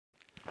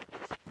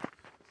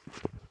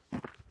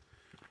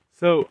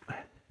So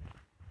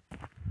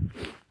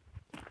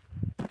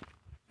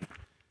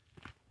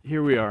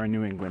here we are in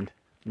New England,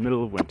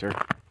 middle of winter.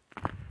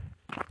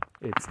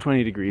 It's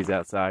 20 degrees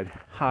outside,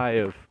 high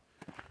of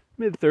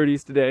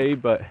mid-30s today,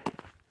 but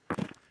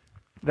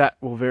that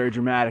will vary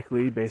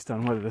dramatically based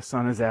on whether the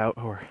sun is out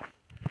or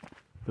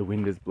the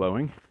wind is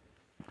blowing.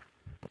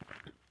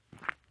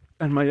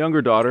 And my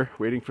younger daughter,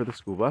 waiting for the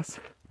school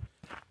bus,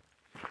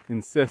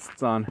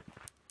 insists on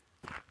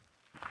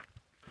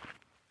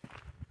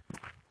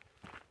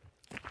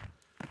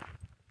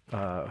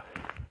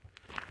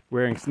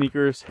wearing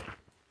sneakers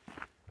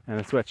and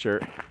a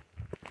sweatshirt,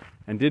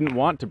 and didn't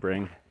want to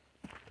bring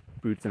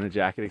boots and a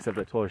jacket, except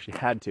I told her she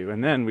had to.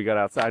 And then we got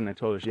outside and I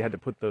told her she had to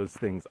put those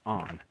things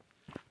on.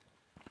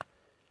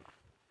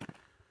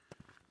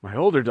 My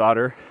older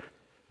daughter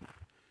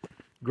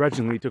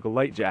grudgingly took a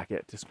light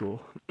jacket to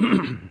school.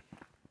 And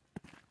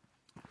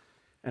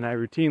I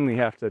routinely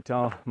have to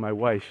tell my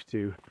wife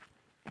to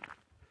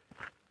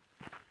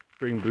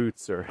bring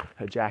boots or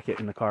a jacket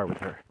in the car with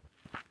her.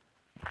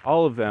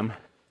 All of them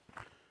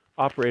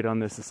operate on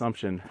this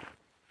assumption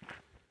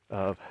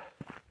of,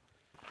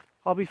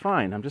 I'll be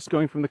fine, I'm just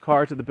going from the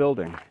car to the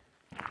building,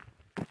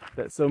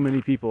 that so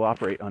many people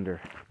operate under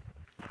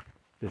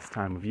this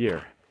time of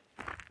year.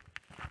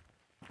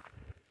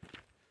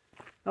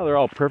 Now, they're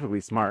all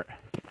perfectly smart.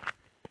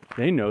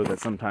 They know that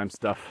sometimes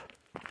stuff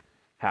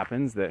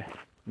happens that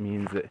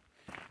means that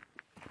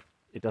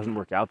it doesn't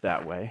work out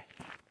that way.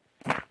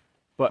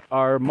 But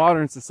our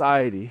modern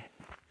society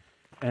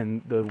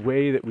and the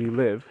way that we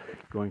live,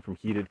 going from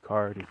heated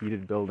car to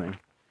heated building,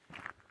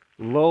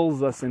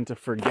 lulls us into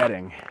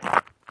forgetting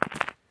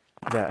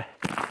that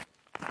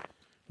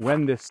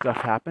when this stuff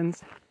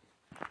happens,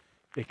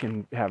 it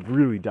can have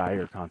really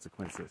dire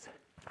consequences.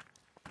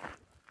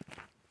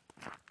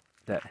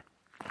 That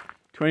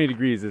 20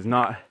 degrees is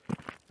not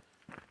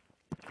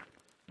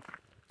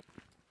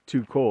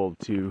too cold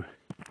to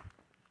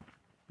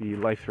be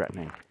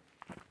life-threatening.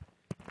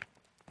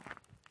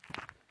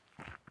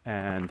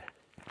 And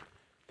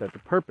that the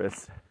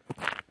purpose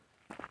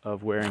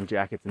of wearing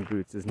jackets and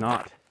boots is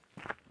not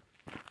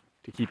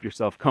to keep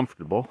yourself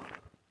comfortable,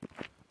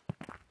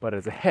 but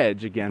as a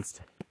hedge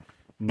against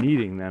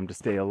needing them to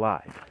stay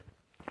alive.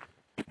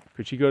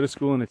 Could she go to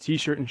school in a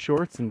t-shirt and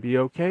shorts and be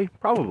okay?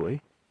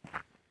 Probably.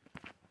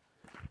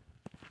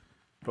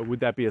 But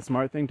would that be a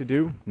smart thing to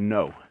do?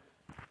 No.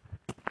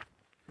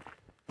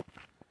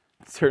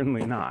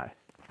 Certainly not.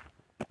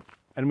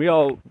 And we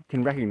all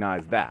can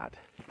recognize that.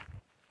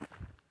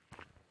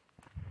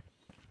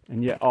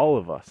 And yet all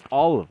of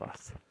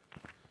us,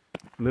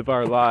 live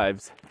our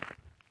lives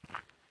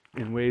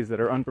in ways that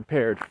are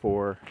unprepared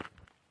for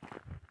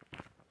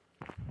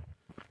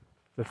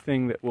the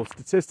thing that will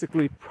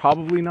statistically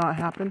probably not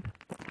happen,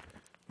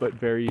 but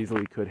very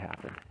easily could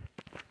happen.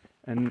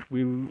 And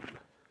we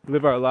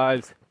live our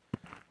lives,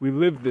 we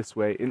live this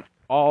way in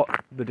all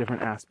the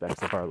different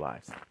aspects of our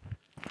lives.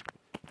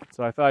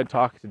 So I thought I'd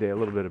talk today a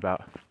little bit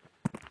about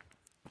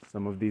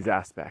some of these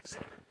aspects.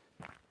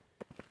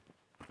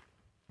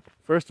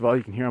 First of all,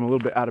 you can hear I'm a little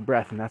bit out of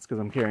breath, and that's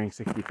because I'm carrying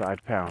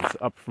 65 pounds,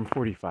 up from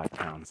 45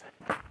 pounds.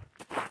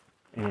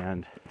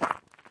 And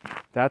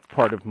that's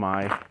part of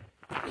my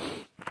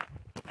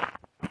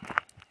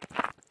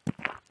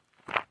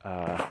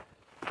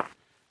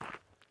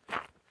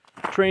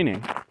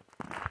training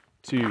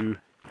to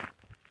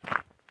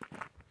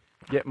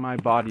get my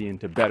body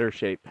into better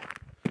shape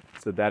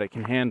so that it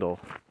can handle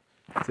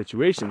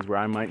situations where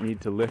I might need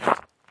to lift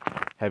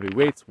heavy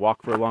weights,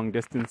 walk for a long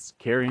distance,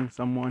 carrying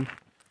someone,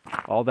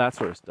 all that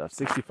sort of stuff.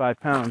 65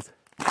 pounds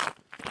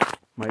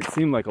might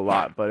seem like a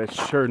lot, but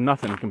it's sure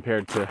nothing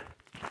compared to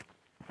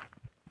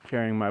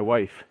carrying my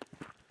wife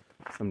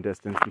some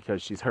distance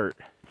because she's hurt,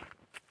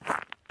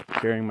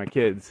 carrying my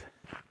kids,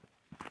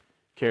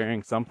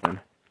 carrying something,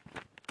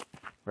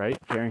 right?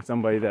 Carrying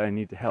somebody that I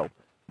need to help.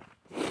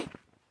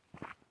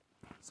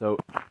 So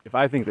if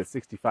I think that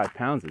 65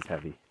 pounds is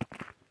heavy,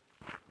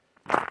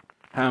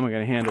 how am I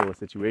going to handle a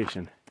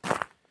situation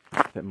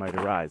that might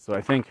arise? So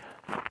I think,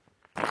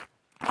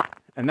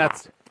 and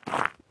that's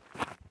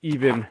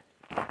even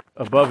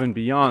above and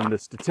beyond the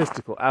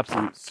statistical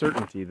absolute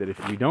certainty that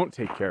if we don't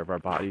take care of our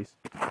bodies,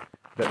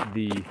 that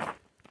the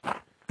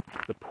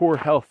poor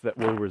health that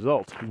will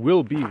result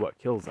will be what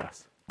kills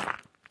us,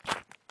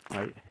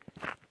 right?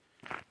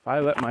 If I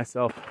let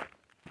myself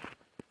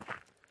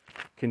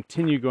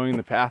continue going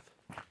the path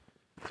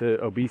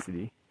to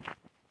obesity,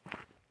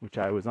 which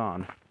I was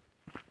on,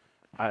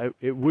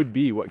 it would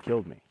be what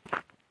killed me.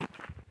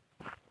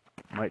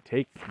 It might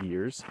take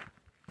years,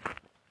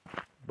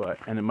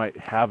 and it might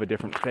have a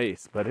different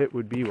face, but it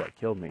would be what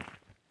killed me.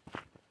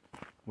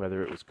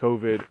 Whether it was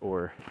COVID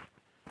or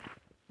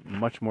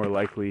much more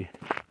likely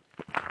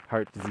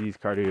heart disease,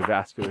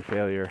 cardiovascular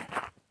failure,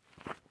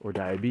 or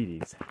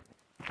diabetes.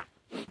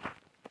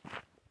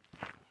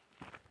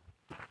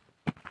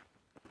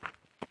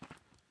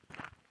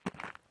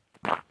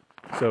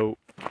 So,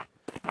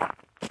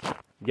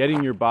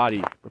 getting your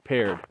body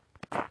prepared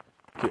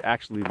to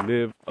actually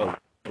live a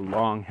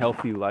long,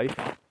 healthy life,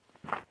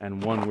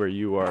 and one where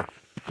you are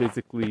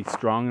physically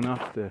strong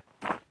enough to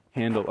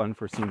handle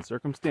unforeseen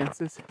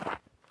circumstances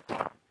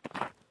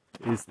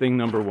is thing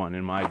number one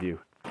in my view,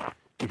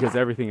 because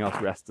everything else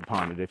rests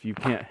upon it. If you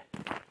can't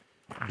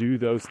do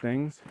those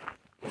things,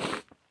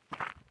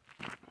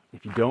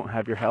 if you don't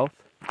have your health,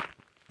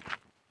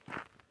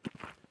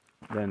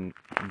 then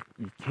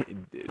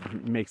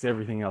it makes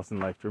everything else in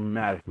life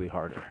dramatically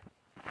harder.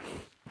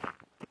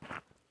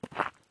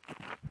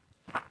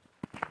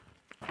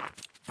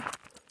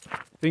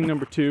 Thing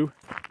number two,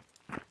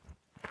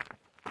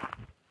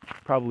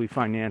 probably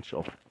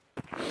financial.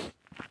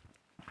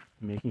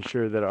 Making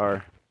sure that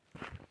our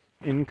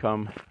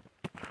income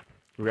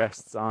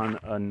rests on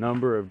a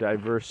number of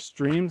diverse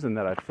streams, and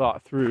that I've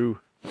thought through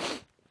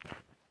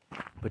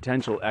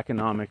potential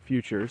economic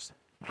futures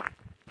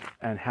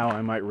and how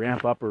I might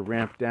ramp up or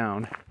ramp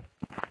down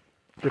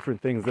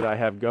different things that I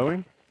have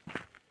going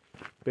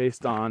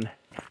based on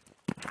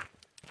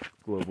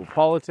global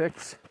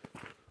politics,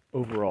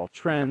 overall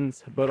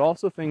trends, but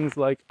also things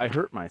like I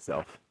hurt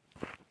myself.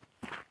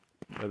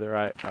 Whether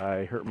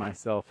I hurt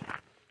myself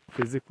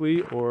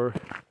physically or,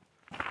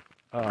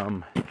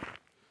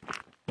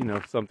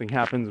 something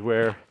happens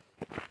where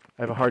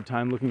I have a hard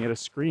time looking at a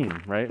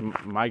screen, right?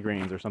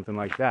 Migraines or something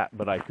like that,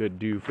 but I could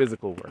do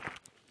physical work.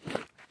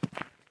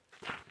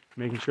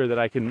 Making sure that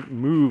I can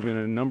move in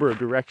a number of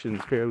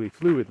directions fairly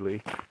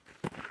fluidly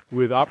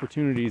with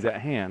opportunities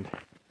at hand,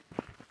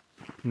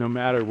 no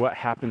matter what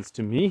happens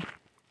to me,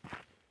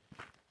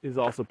 is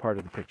also part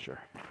of the picture.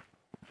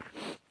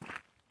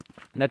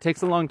 And that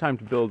takes a long time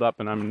to build up,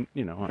 and I'm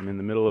in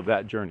the middle of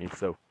that journey,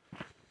 so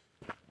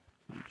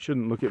you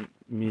shouldn't look at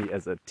me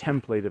as a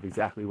template of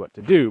exactly what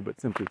to do,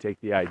 but simply take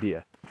the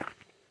idea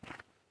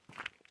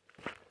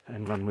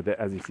and run with it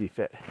as you see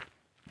fit.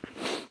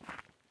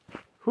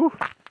 Whew,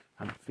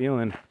 I'm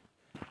feeling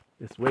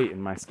this weight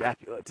in my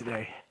scapula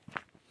today.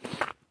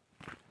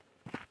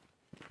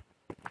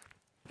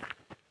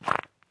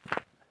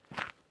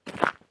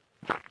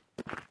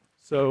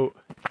 So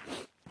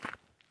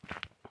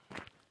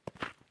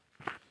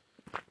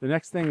the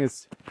next thing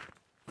is,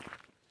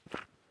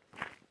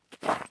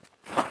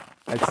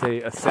 I'd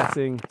say,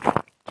 assessing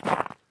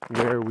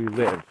where we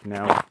live.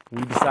 Now,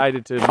 we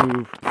decided to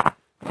move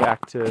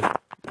back to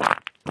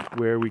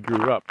where we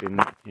grew up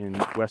in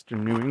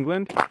Western New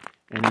England,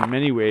 and in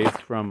many ways,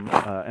 from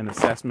an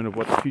assessment of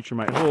what the future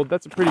might hold,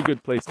 that's a pretty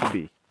good place to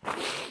be.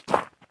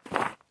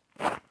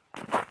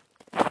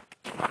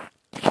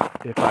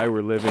 If I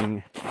were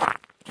living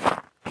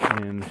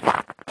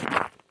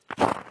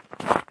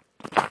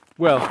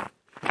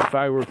if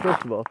I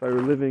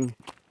were living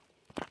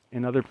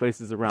in other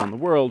places around the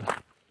world,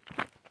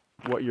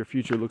 what your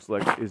future looks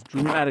like is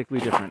dramatically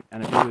different,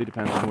 and it really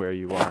depends on where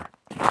you are.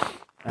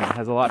 And it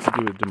has a lot to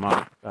do with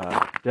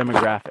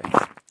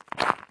demographics.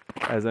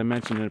 As I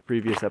mentioned in a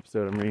previous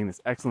episode, I'm reading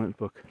this excellent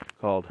book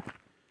called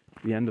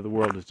The End of the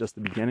World is Just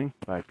the Beginning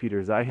by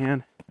Peter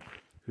Zeihan,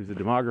 who's a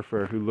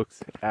demographer who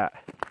looks at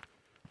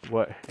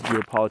what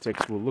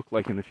geopolitics will look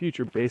like in the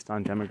future based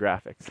on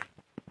demographics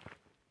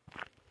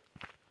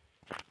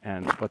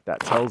and what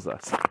that tells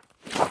us.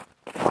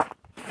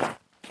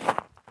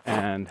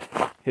 And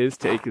his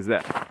take is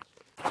that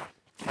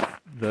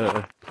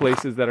the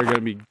places that are going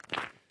to be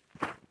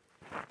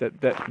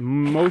that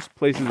most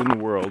places in the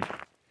world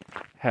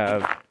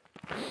have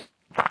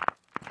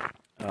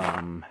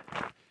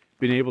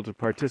been able to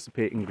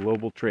participate in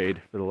global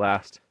trade for the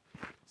last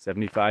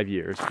 75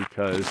 years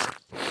because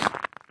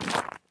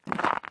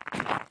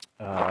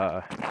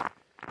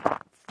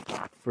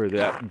for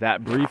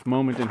that brief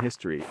moment in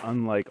history,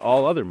 unlike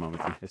all other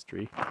moments in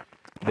history,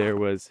 there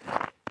was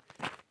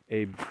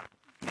a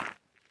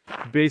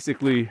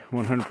basically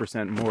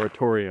 100%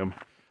 moratorium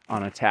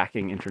on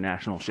attacking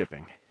international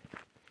shipping.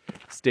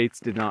 States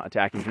did not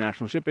attack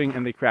international shipping,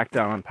 and they cracked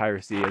down on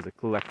piracy as a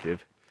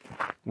collective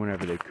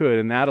whenever they could,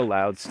 and that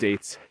allowed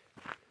states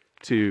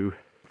to,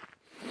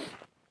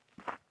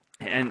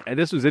 and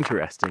this was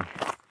interesting.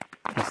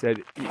 He said,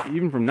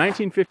 even from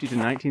 1950 to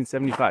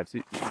 1975, so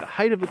the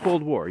height of the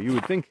Cold War, you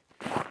would think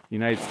the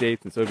United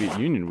States and Soviet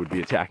Union would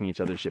be attacking each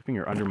other's shipping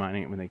or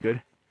undermining it when they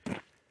could.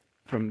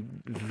 For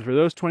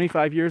those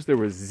 25 years, there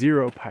was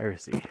zero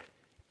piracy.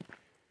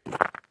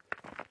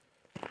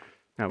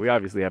 Now, we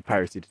obviously have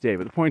piracy today,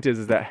 but the point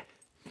is that,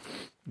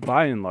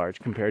 by and large,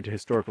 compared to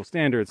historical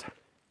standards,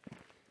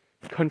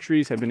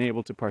 countries have been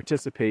able to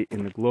participate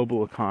in the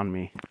global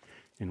economy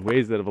in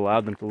ways that have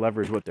allowed them to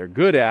leverage what they're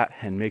good at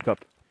and make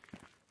up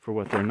for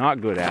what they're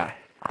not good at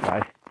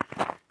by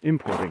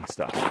importing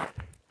stuff.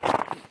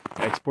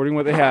 Exporting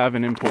what they have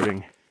and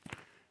importing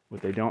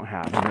what they don't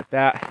have. And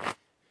that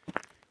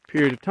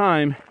period of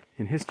time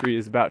in history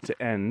is about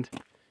to end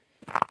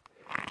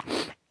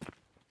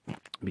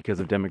because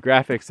of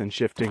demographics and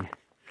shifting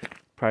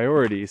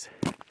priorities,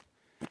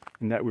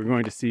 and that we're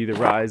going to see the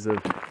rise of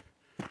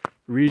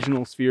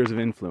regional spheres of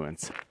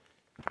influence.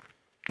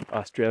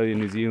 Australia,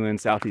 New Zealand,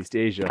 Southeast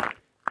Asia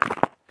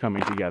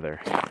coming together.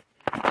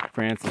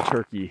 France and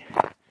Turkey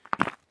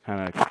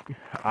kind of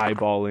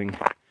eyeballing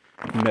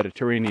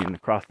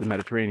across the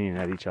Mediterranean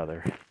at each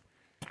other.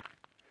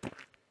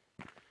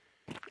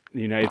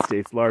 the United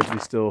States largely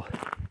still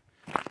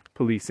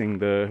policing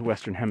the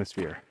Western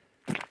Hemisphere.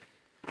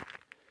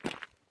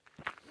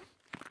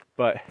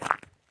 But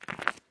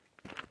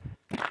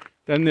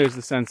then there's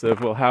the sense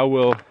of, well, how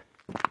will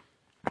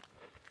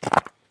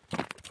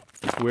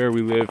where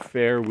we live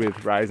fare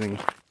with rising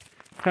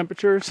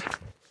temperatures?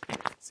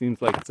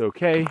 Seems like it's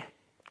okay.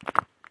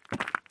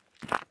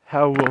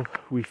 How will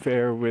we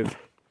fare with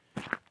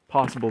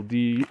possible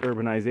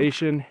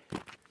de-urbanization?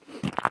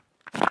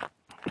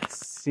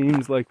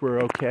 Seems like we're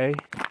okay.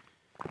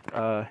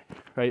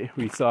 Right?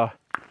 We saw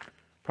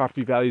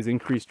property values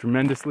increase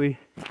tremendously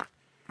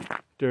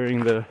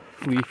during the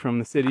flee from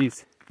the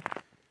cities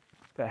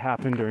that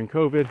happened during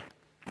COVID.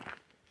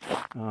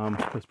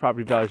 Those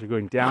property values are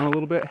going down a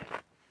little bit,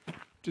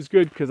 which is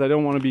good because I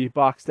don't want to be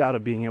boxed out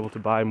of being able to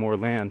buy more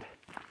land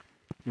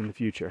in the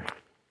future.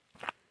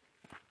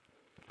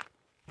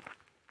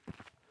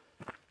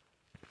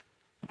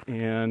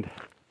 And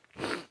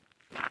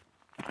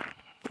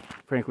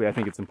frankly, I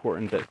think it's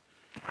important that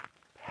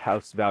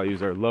house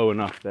values are low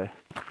enough that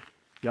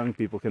young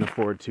people can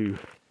afford to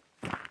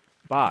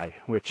buy,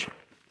 which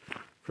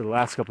for the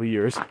last couple of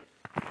years,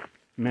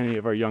 many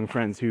of our young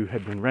friends who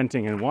had been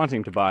renting and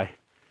wanting to buy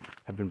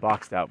have been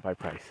boxed out by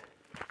price.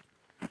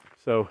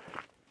 So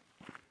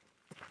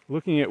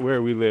looking at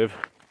where we live,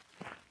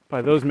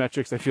 by those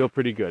metrics, I feel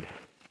pretty good.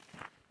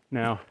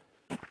 Now,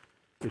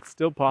 it's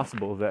still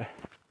possible that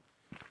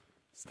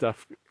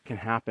stuff can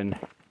happen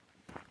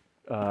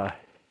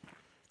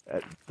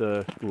at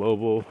the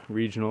global,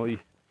 regional,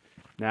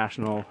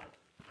 national,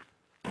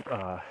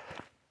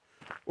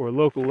 or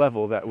local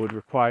level that would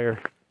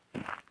require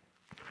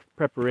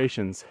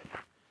preparations.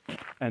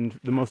 And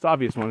the most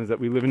obvious one is that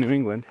we live in New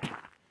England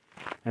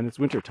and it's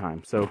winter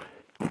time, so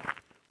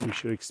we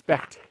should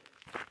expect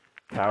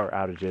power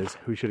outages.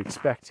 We should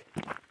expect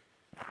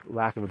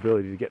lack of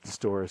ability to get to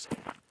stores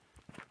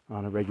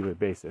on a regular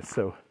basis.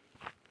 So,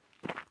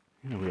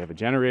 we have a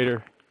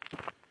generator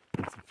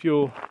and some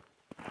fuel.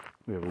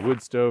 We have a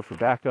wood stove for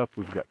backup.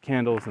 We've got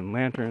candles and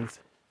lanterns.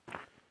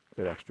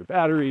 We've got extra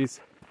batteries.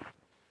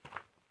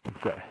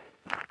 We've got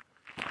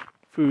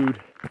food.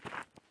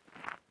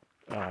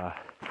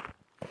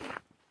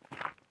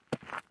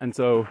 And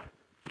so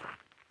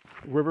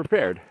we're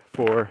prepared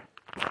for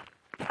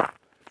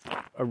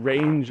a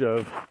range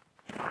of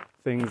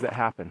things that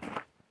happen.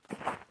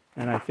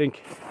 And I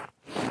think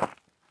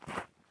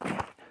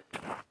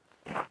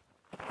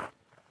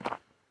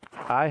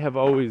I have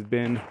always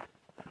been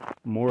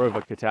more of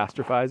a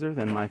catastrophizer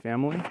than my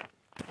family.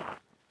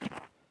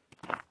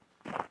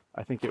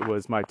 I think it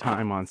was my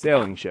time on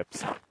sailing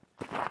ships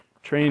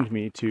trained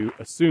me to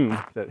assume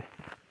that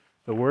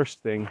the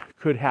worst thing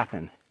could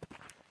happen.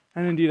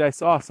 And indeed, I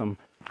saw some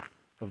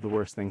of the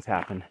worst things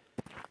happen.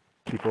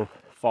 People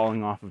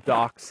falling off of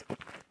docks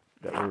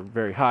that were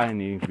very high and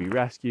needing to be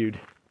rescued.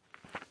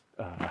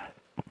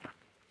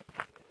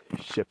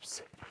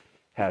 Ships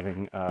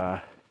having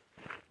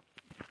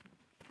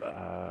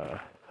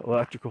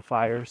electrical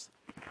fires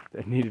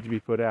that needed to be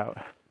put out.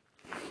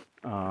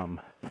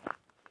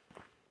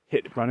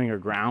 Running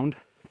aground,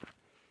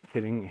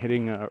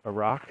 hitting a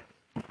rock.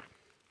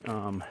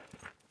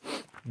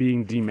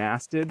 Being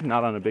demasted,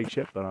 not on a big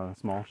ship, but on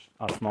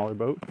a smaller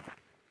boat.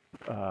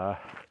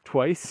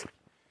 Twice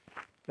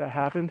that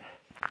happened.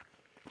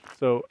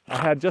 So I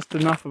had just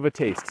enough of a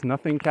taste,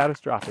 nothing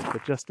catastrophic,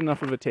 but just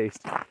enough of a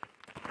taste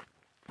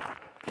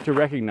to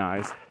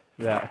recognize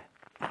that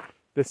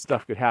this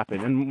stuff could happen.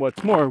 And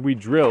what's more, we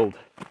drilled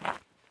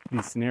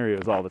these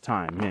scenarios all the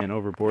time. Man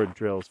overboard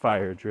drills,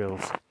 fire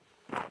drills.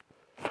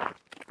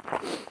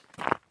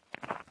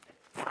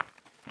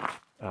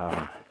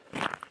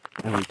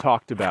 And we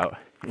talked about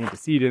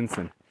antecedents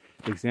and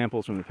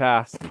examples from the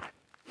past, and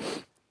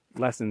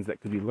lessons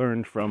that could be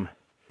learned from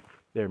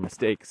their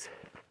mistakes.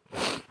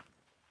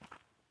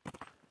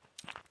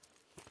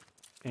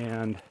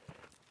 And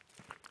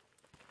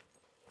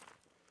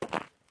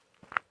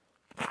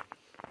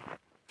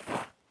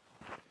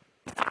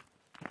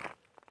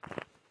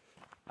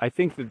I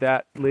think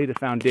that laid a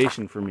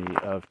foundation for me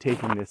of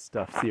taking this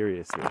stuff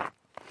seriously.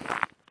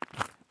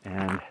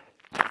 And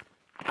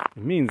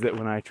it means that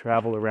when I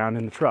travel around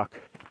in the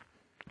truck,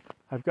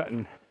 I've got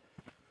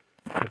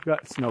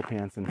snow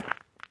pants and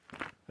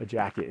a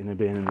jacket in a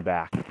bin in the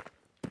back,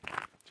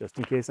 just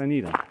in case I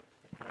need them.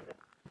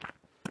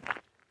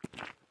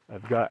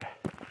 I've got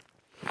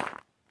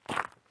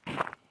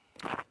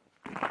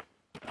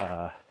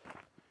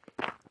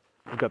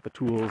the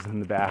tools in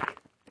the back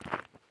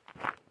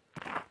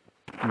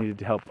needed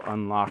to help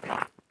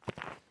unlock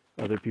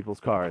other people's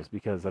cars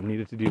because I've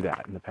needed to do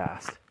that in the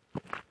past.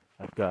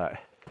 I've got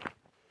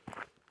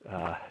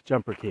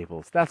jumper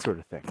cables, that sort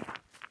of thing,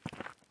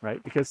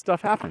 right? Because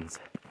stuff happens.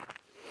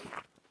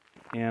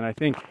 And I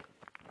think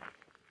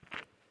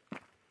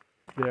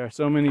there are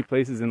so many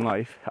places in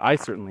life, I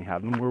certainly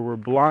have them, where we're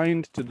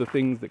blind to the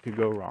things that could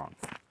go wrong.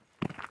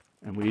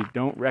 And we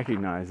don't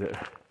recognize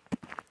that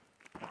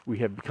we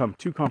have become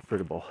too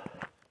comfortable.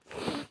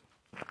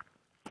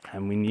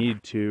 And we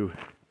need to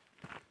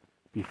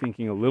be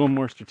thinking a little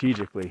more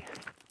strategically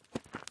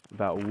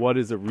about what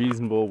is a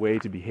reasonable way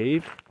to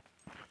behave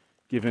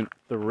given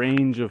the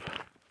range of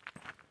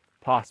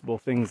possible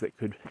things that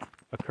could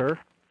occur,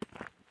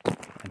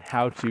 and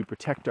how to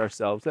protect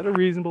ourselves at a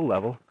reasonable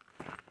level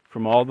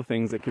from all the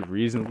things that could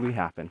reasonably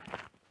happen,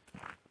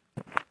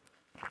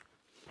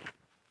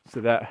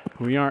 so that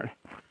we aren't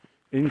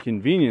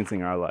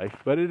inconveniencing our life.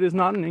 But it is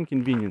not an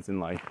inconvenience in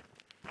life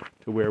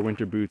to wear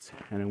winter boots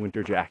and a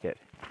winter jacket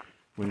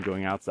when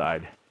going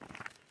outside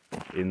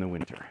in the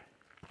winter.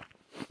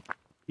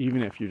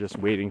 Even if you're just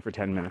waiting for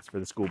 10 minutes for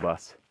the school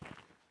bus, and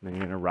then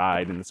you're going to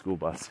ride in the school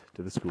bus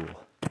to the school,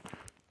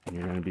 and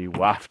you're going to be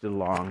wafted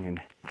along in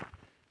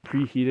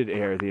preheated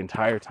air the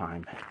entire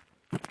time,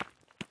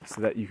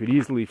 so that you could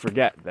easily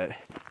forget that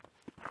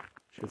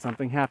should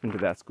something happen to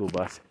that school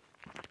bus,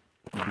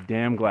 you'd be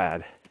damn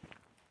glad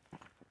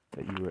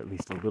that you were at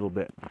least a little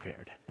bit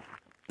prepared.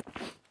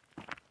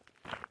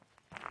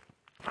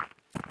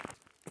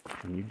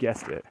 And you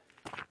guessed it,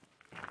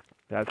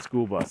 that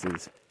school bus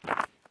is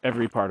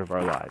every part of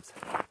our lives,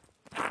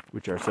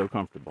 which are so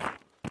comfortable.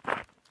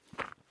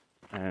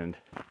 And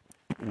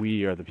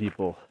we are the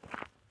people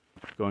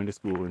going to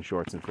school in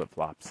shorts and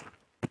flip-flops,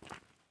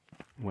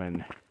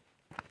 when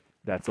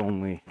that's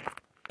only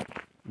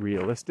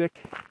realistic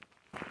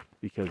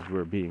because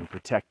we're being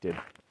protected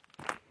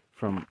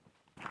from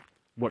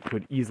what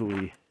could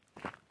easily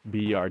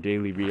be our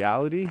daily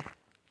reality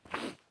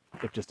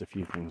if just a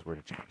few things were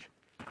to change.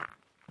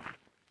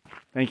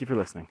 Thank you for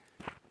listening.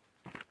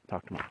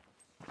 Talk tomorrow.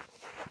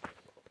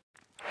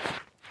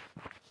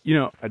 You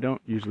know, I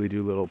don't usually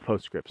do little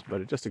postscripts,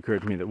 but it just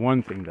occurred to me that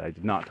one thing that I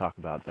did not talk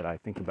about that I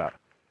think about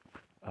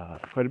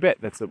quite a bit,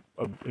 that's an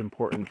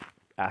important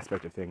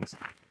aspect of things,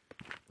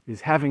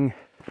 is having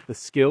the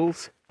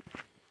skills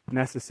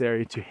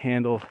necessary to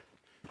handle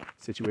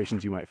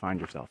situations you might find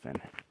yourself in.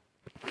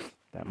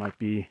 That might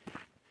be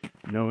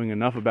knowing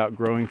enough about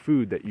growing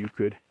food that you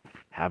could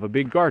have a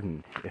big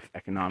garden if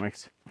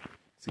economics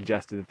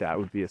suggested that that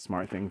would be a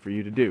smart thing for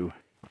you to do.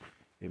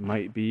 It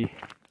might be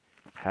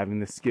having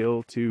the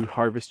skill to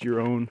harvest your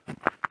own,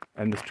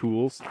 and the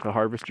tools to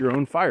harvest your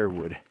own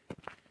firewood.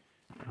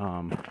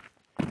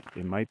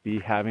 It might be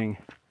having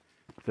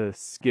the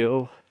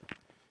skill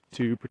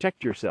to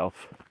protect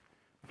yourself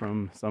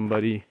from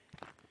somebody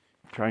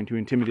trying to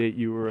intimidate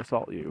you or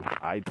assault you.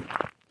 I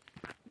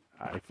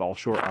fall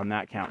short on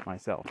that count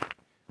myself.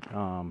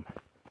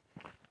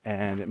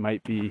 And it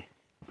might be,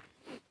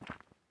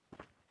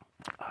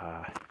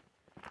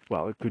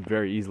 it could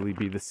very easily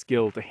be the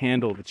skill to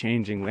handle the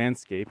changing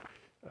landscape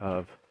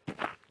of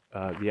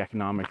the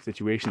economic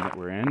situation that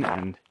we're in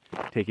and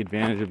take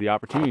advantage of the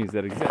opportunities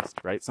that exist,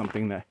 right?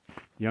 Something that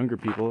younger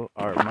people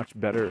are much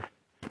better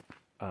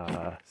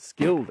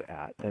skilled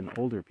at than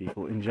older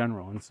people in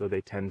general, and so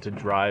they tend to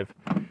drive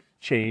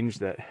change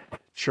that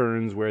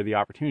churns where the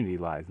opportunity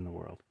lies in the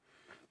world.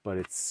 But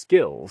it's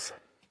skills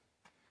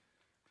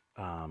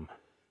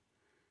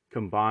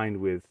combined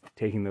with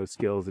taking those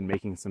skills and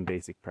making some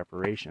basic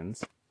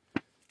preparations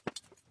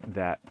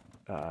that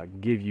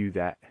give you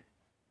that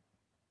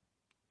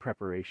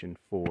preparation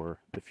for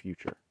the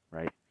future,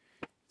 right?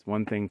 It's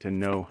one thing to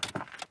know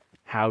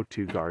how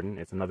to garden.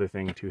 It's another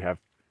thing to have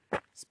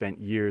spent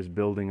years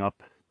building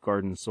up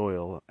garden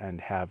soil and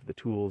have the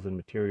tools and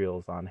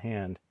materials on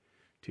hand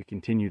to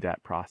continue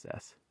that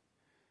process.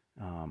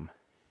 And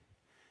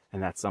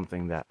that's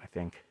something that I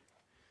think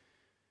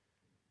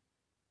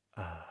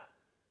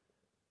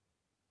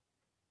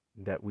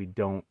that we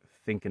don't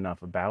think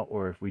enough about,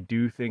 or if we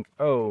do think,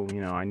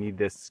 I need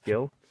this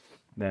skill,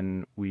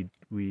 then we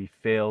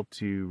fail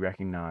to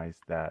recognize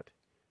that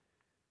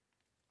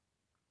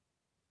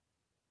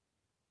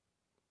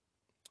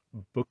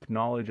book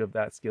knowledge of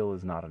that skill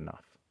is not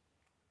enough.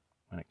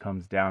 When it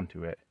comes down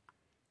to it,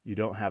 you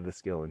don't have the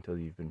skill until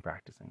you've been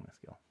practicing the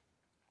skill.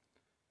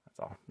 That's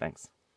all. Thanks.